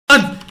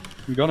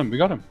We got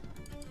him.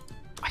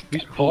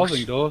 He's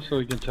pausing though, so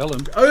we can tell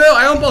him. Oh no,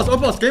 I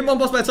unpause. Game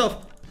unpause by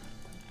itself.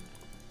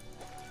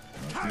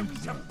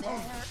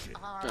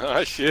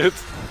 Ah shit.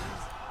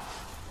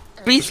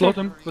 Freeze! Slot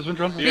him. Let's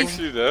run. You didn't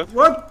see that.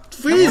 What?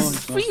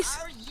 Freeze! Freeze!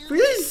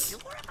 Freeze!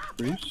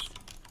 Freeze.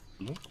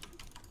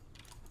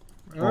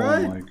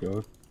 Alright. Oh my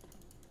god.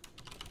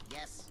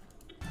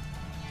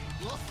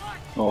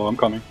 Oh, I'm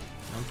coming.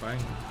 I'm fine.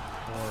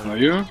 Are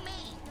you?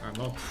 I'm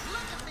not.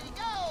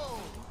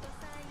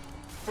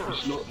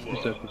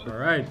 He's dead.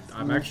 Alright,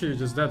 I'm actually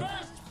just dead.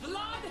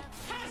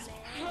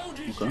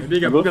 Okay. Maybe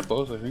you We'll get get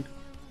both, I think.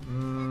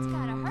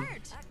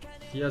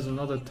 He has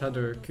another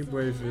tether. Cube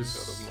wave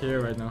is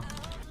here right now.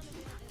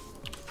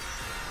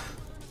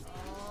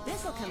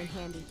 This'll come in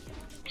handy.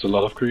 It's a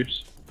lot of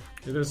creeps.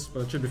 It is,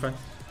 but it should be fine.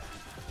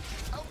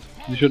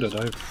 You should have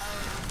dived.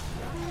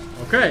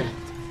 Okay.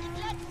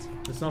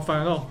 It's not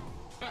fine at all.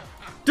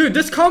 Dude,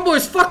 this combo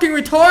is fucking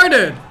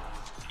retarded!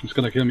 He's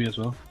gonna kill me as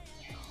well.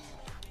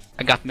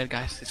 I got mid,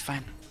 guys. It's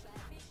fine.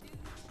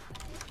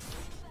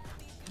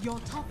 Your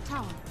top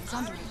tower is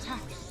under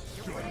attack.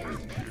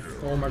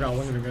 Oh my god, I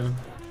won't even get him.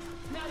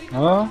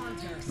 Oh?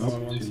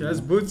 He has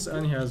boots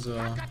and he has Your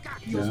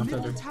Yeah.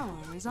 middle tower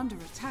is under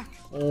attack.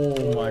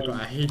 Oh my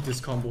god, I hate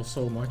this combo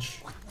so much.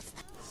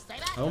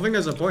 I don't think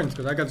there's a point,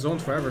 because I got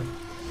zoned forever.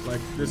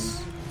 Like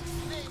this.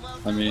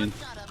 I mean...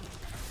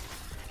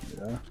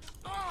 Yeah.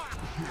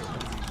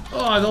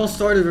 Oh, it all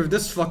started with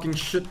this fucking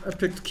shit. I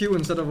picked Q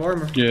instead of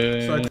armor.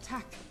 Yeah. So I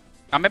Attack.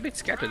 I'm a bit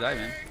scared to dive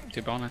in,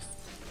 to be honest.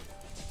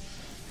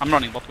 I'm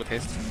running bot with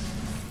haste.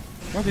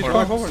 What? He's Or-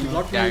 going forward He now.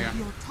 blocked Yeah, me. yeah.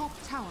 Your top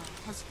tower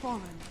has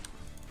fallen.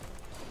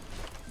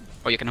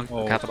 Oh, you can hook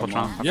Oh, catapult come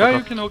now. on. I Yeah, you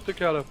forgot. can hook the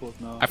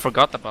catapult now. I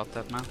forgot about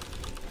that, man.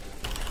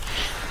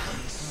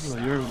 Oh,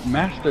 you're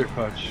master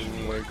touch.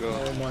 Oh my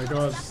god. Oh my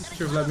god,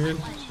 should've let me in.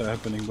 What's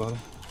happening, bottom?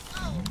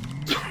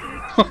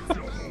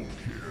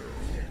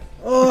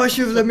 Oh, I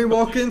should've let me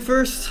walk in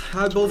first.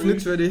 I had both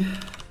nukes ready.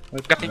 I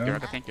got thinker, I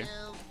got thinker.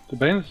 The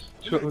Bane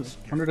is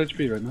 100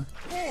 HP right now.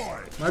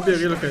 Might be a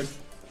relocate.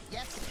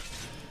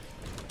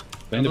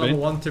 Bane the Level Bane.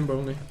 1 timber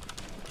only.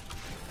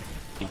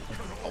 Oh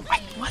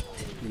wait, what?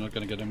 You're not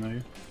gonna get him, are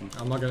you?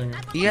 I'm not getting it.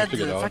 He had to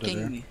get the out of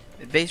fucking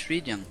base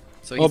region.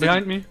 So Oh,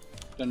 behind me.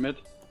 Then mid.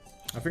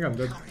 I think I'm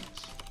dead.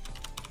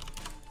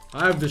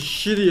 I have the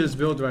shittiest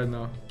build right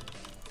now.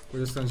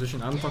 With this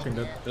transition, I'm fucking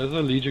dead. There's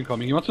a Legion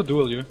coming. He wants to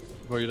duel you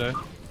before you die.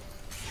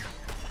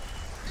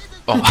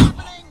 Oh.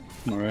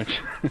 Alright.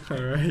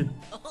 Alright.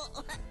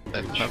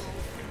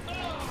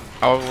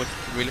 How would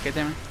relocate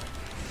him?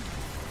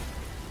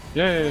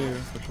 Yeah,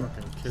 for sure.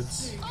 Fucking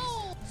kids.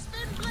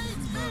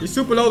 He's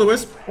super low, the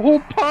wisp. Oh,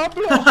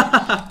 Pablo!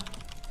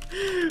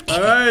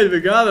 Alright, we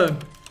got him.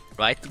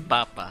 Right,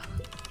 Papa.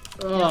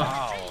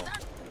 Oh.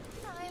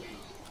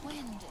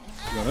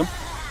 Got him.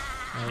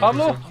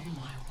 Pablo!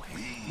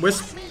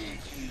 Wisp.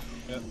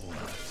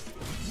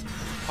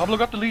 Pablo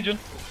got the Legion.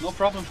 No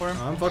problem for him.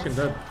 I'm fucking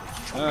dead.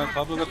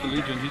 Pablo got the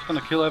Legion. He's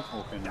gonna kill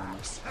everyone. Okay, no, no.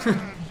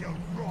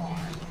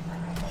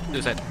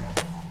 Do that.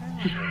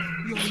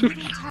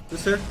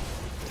 This here.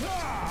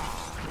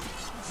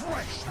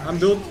 I'm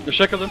dueled. You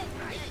shackled him.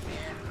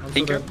 I'm so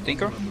Tinker, dead.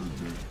 Tinker.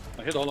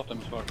 I hit all of them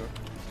as far, bro.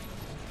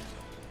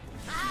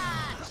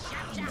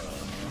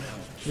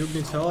 Nuke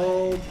needs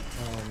help.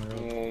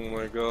 Oh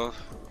my god.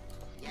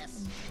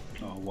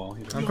 Oh, wow.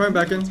 He's I'm coming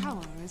back in.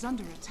 Tower is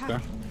under attack.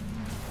 Okay.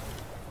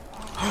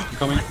 I'm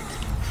coming.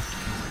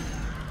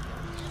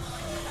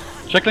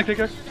 Check, click.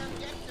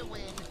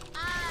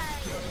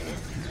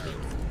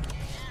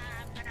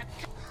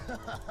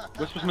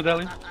 Whisper's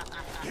medallion.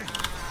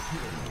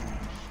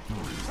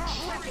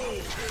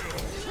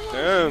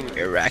 Damn.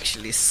 You're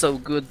actually so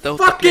good, though.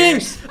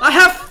 Fucking! I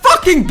have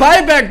fucking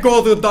buyback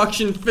gold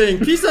reduction thing.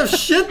 Piece of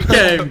shit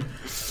game.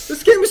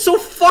 This game is so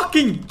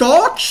fucking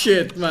dog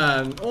shit,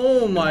 man.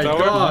 Oh my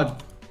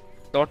god.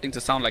 Starting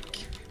to sound like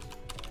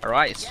a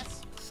rice.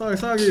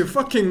 Sounds like your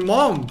fucking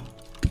mom.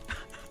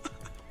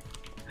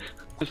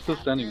 He's still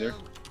standing there.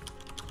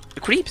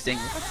 The creep thing.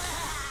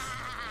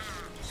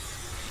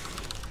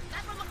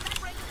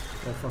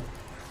 Oh fuck.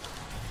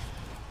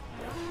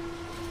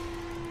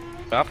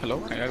 Up, hello,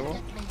 can I go?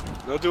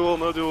 No duel,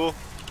 no duel.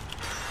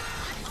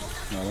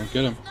 No, don't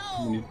get him.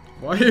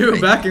 Why are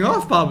you backing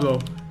off, Pablo?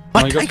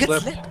 Oh, he What? got I got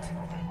slapped. slapped.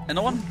 And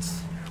no one?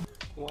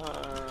 Wow.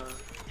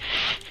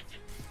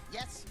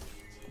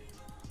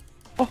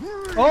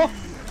 Oh!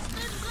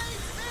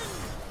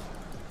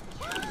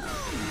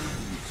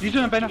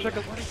 Legion en bijna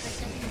shackled.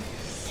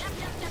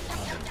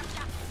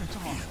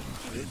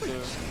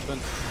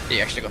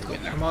 He actually got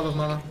win there. I'm out of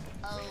mana.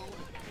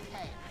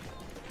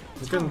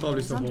 We can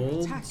probably still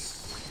hold.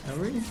 Can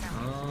we?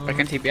 I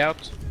can TP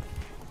out.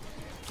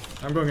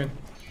 I'm going in.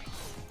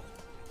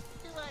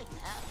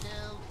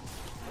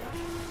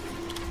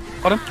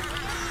 Got him.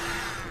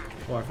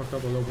 Oh, I fucked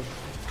up a little bit.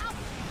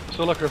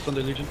 Solar curse on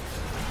the Legion.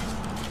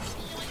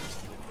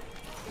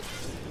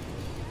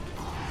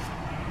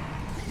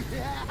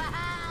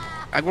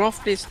 Aggro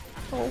off, please.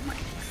 Oh my.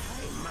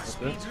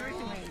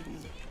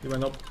 He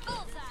went up.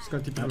 He's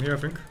gonna TP from here, I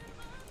think.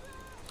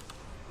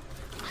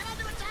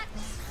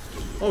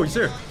 Oh, he's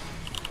here.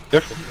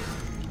 Careful.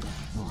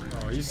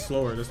 Oh, he's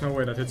slower. There's no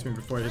way that hits me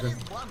before I hit him.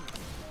 Do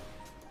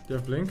you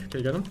have blink? Can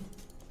you get him?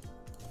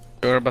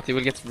 Sure, but he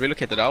will get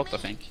relocated out, I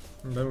think.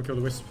 And then we'll kill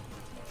the wisp.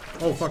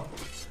 Oh, fuck.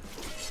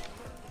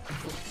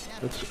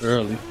 That's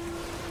early.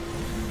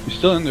 He's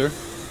still in there.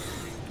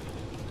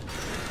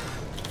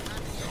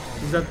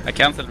 He's dead. I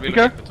cancelled Okay.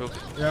 relocate too.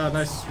 Yeah,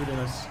 nice. Really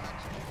nice.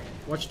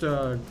 Watch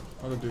the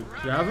other dude.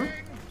 Do you have him?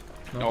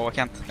 No, I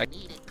can't.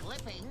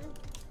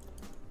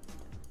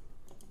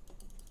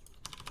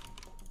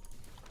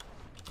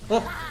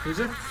 Oh, he's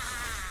here.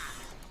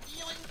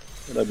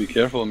 Gotta be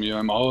careful, Mew.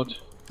 I'm out.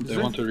 They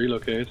want to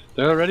relocate.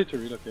 They're ready to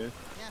relocate.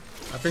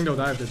 I think they'll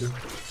die if they do.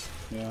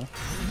 Yeah.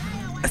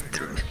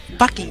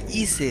 Fucking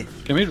easy.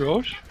 Can we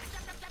Roche?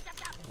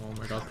 Oh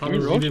my god. Can we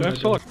Pablo's Roche? really I have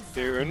mad. Solak.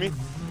 Can you earn me?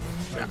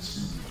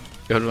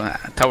 You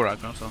have tower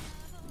out now, so.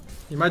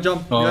 He might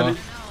jump. Oh. You got it.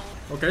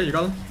 Okay, you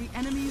got him. The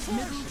enemy's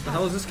middle The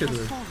hell is this kid has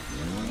doing?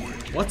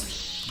 fallen. What?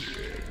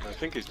 I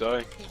think he's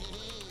dying.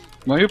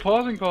 Why are you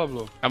pausing,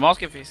 Pablo? I'm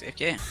asking if he's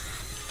AFK.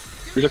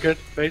 Relocate,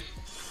 base.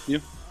 You.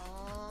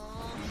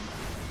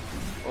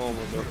 Oh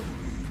my god.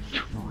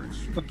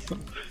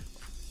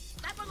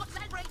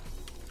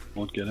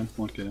 Won't get him,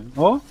 won't get him.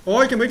 Oh!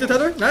 Oh, you can break the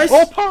tether. Nice.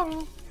 Oh,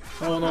 Pablo!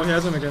 Oh no, he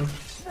has him again.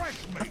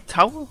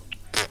 Tower?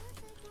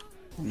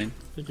 I mean,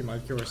 I think he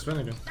might kill Sven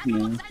again.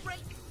 Yeah.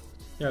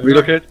 Yeah,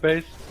 Relocate,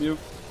 base. You.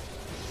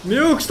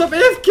 Nuke, stop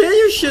AFK,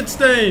 you shit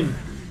stain!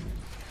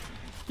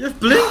 You have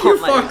blink, you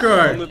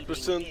fucker!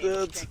 100%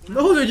 dead.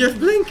 No, dude, you have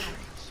blink!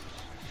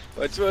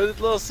 I tried it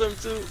last time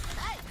too.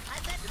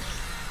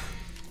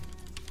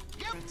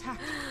 Attack.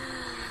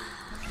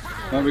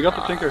 We got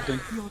the Tinker thing.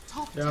 Your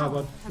top Yeah, tower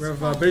but has we have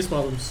fallen. base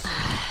problems.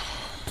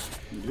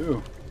 We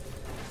do.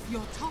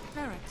 Your top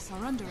barracks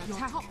are under attack. Your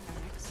top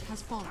barracks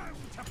has fallen.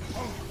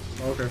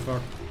 Okay,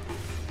 fuck.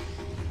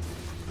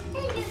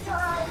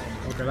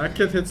 Okay, that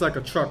kid hits like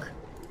a truck.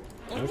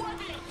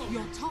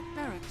 Your top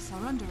barracks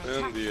are under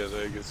attack. And the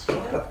Vegas.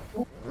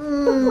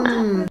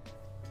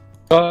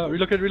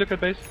 Relocate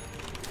base.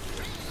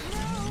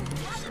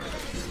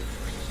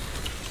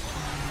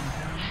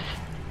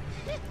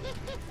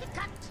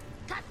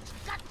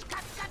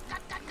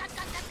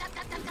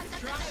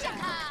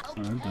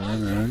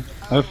 Alright.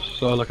 I have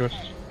Solakers.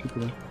 Keep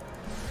it in.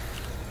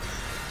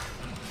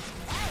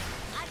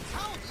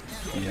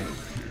 Yeah.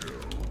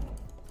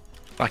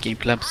 fucking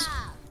plebs.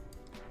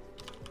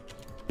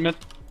 Mid.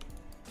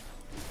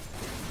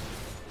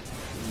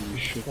 Holy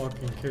shit.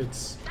 Fucking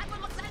kids.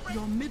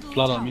 Your middle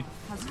Blood on tower me.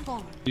 has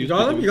fallen. You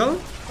got him? You got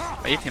him?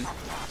 I hit him.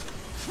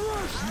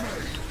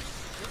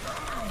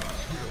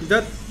 He's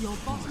dead. Your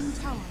bottom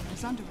tower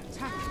is under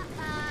attack.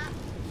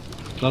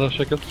 Blood of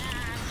Shackles.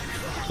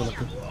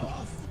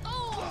 Solakers.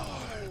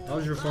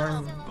 How's your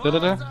farm?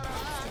 Da.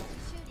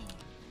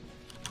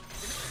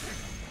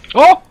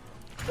 Oh!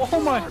 Oh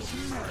my!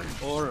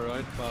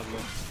 Alright, Pablo.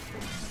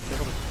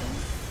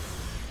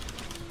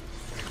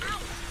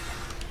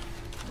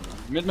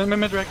 Mid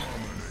Rex.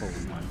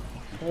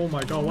 Oh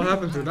my god, what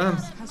happened to them?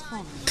 Has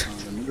fallen.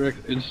 Mid Rex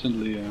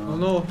instantly. Oh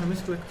no, I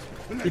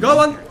misclicked. You got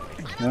one?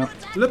 Yeah.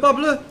 Le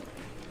Pablo!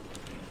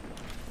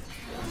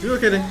 You're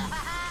kidding.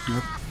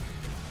 Yep.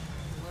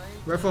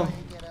 Where from?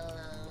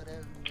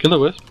 Kill the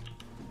Wisp.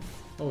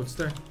 Oh, it's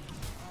there.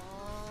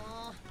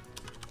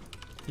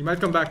 He might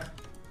come back.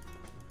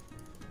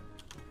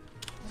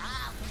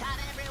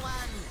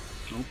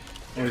 Nope.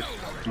 Oh, he's...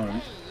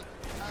 Alright.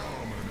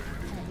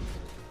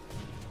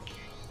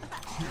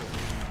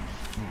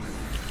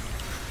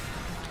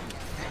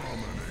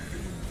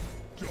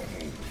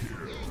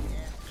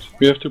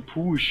 We have to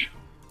push.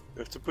 You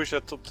have to push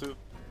that top two.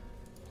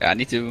 Yeah, I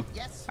need to.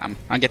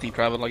 I'm getting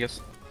travel, I guess.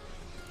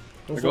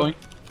 Go We're for going. it.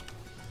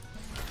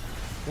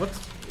 What?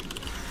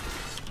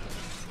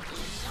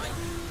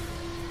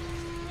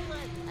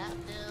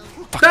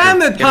 Fuck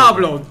Damn you. it, Get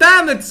over Pablo!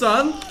 Damn it,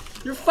 son!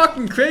 You're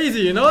fucking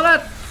crazy, you know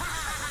that?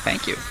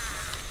 Thank you.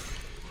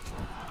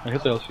 I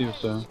hit the LC,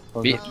 so...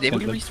 They will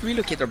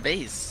relocate our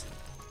base.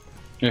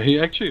 Yeah, he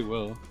actually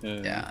will.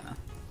 Yeah.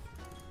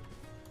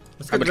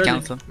 Let's I get would ready.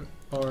 cancel.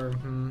 Or,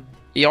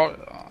 Yeah.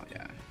 Oh,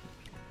 yeah.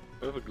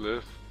 I have a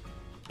glyph.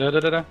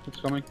 Da.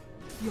 It's coming.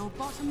 Your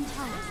bottom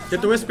tower is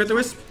Get the wisp, get the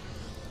wisp!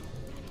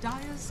 Dire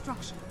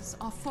structures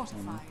are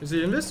fortified. Is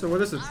he in this, or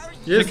what is it?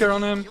 Yes! Tinker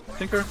on him.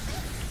 Tinker.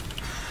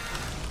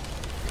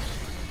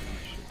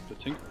 The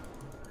Tinker.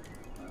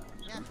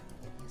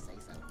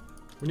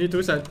 We need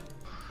to side.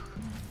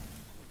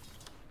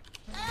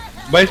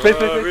 Base.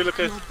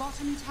 Relocate. Your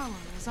bottom tower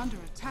is under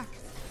attack.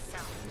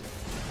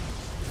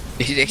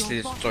 This is actually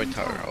Your destroyed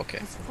bottom tower, okay.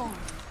 has fallen.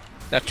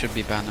 That should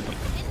be bannable.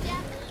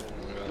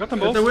 Got them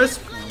Get both. the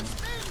wisp!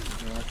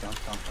 Yeah, count.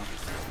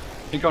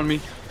 Tinker on me.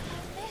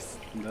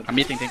 I'm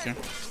meeting Tinker.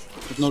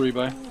 There's no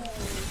rebuy.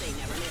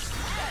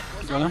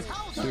 Got him.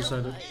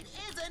 Suicided.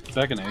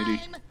 Back in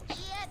 80.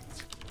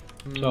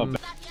 So,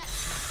 back.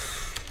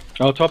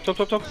 Oh, top. Oh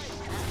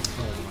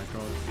my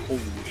god.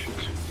 Holy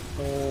shit.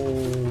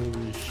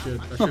 Holy shit.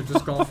 I should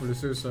just gone for the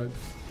suicide.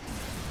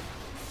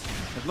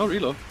 There's no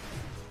reload.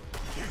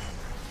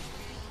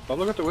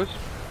 Pablo got the Wisp.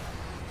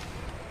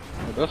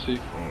 Does he?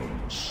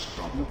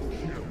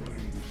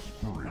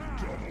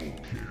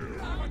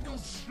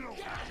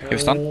 He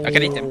was stunned. I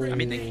can eat him.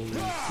 I'm eating.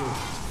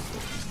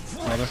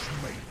 Oh, there.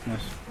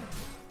 Nice.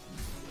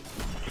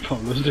 Oh,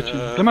 listen to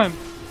you. Come on!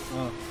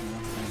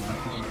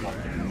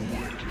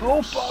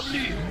 Oh,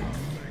 Pablo!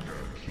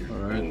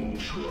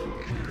 Alright.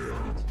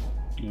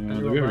 Yeah,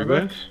 do we have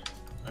regrets?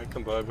 I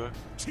can buy back.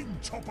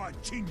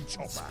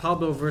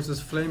 Pablo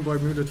versus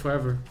Flameboy muted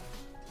forever.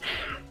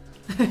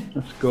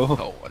 Let's go.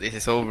 Oh, this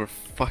is over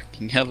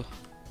fucking hell.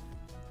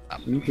 I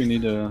think we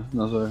need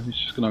another. He's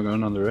just gonna go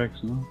on the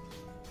Rex, no?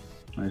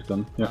 Oh, he's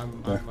done. Yeah.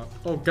 There.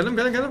 Oh, get him.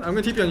 I'm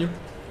gonna TP on you.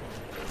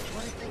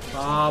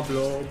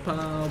 Pablo.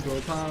 Oh.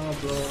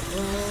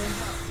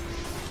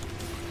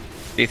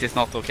 This is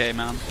not okay,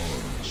 man.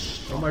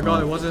 Oh my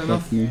god, it wasn't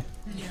enough. Fuck me.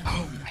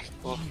 Oh my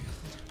god.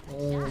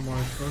 Oh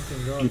my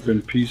fucking god. Keep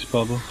in peace,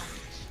 Pablo.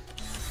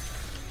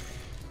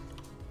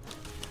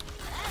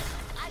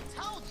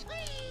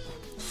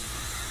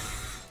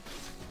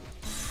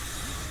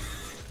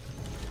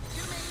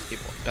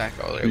 People back.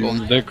 Oh, they're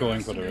going. They're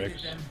going for the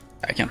Rex.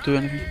 I can't do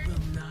anything.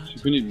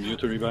 So we need Mew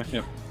to reback,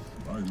 yeah.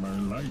 By my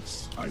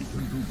lights, I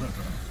can do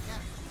better.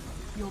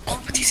 Your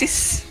Oh, but this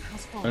is.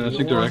 has And I fallen.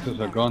 think the Rexes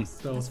are gone.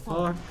 The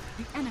fuck?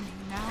 The enemy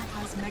now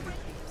has mega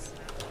creeps.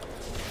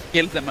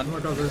 Kill them Oh and. my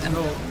god, there's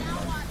no.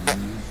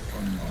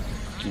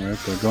 Alright,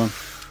 they're gone.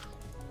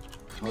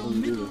 How Your do we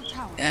do middle this?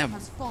 tower Yeah.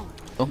 has fallen.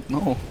 Don't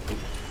know.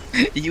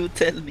 You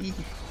tell me.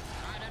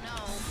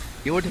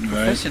 You're the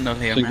professional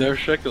here, I think man. they're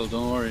shackled,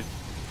 don't worry.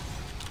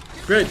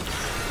 Great.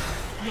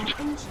 Your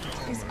ancient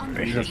is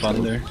under We have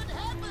fun there.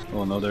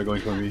 Oh no, they're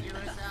going for me.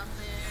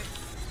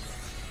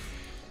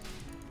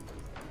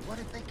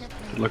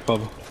 Good luck,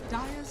 Pablo.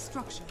 dire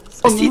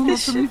structures. See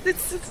this shit?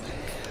 It's...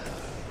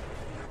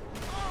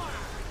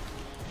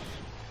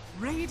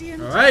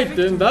 Radiant Alright,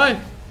 didn't die.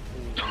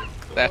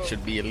 That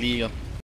should be illegal.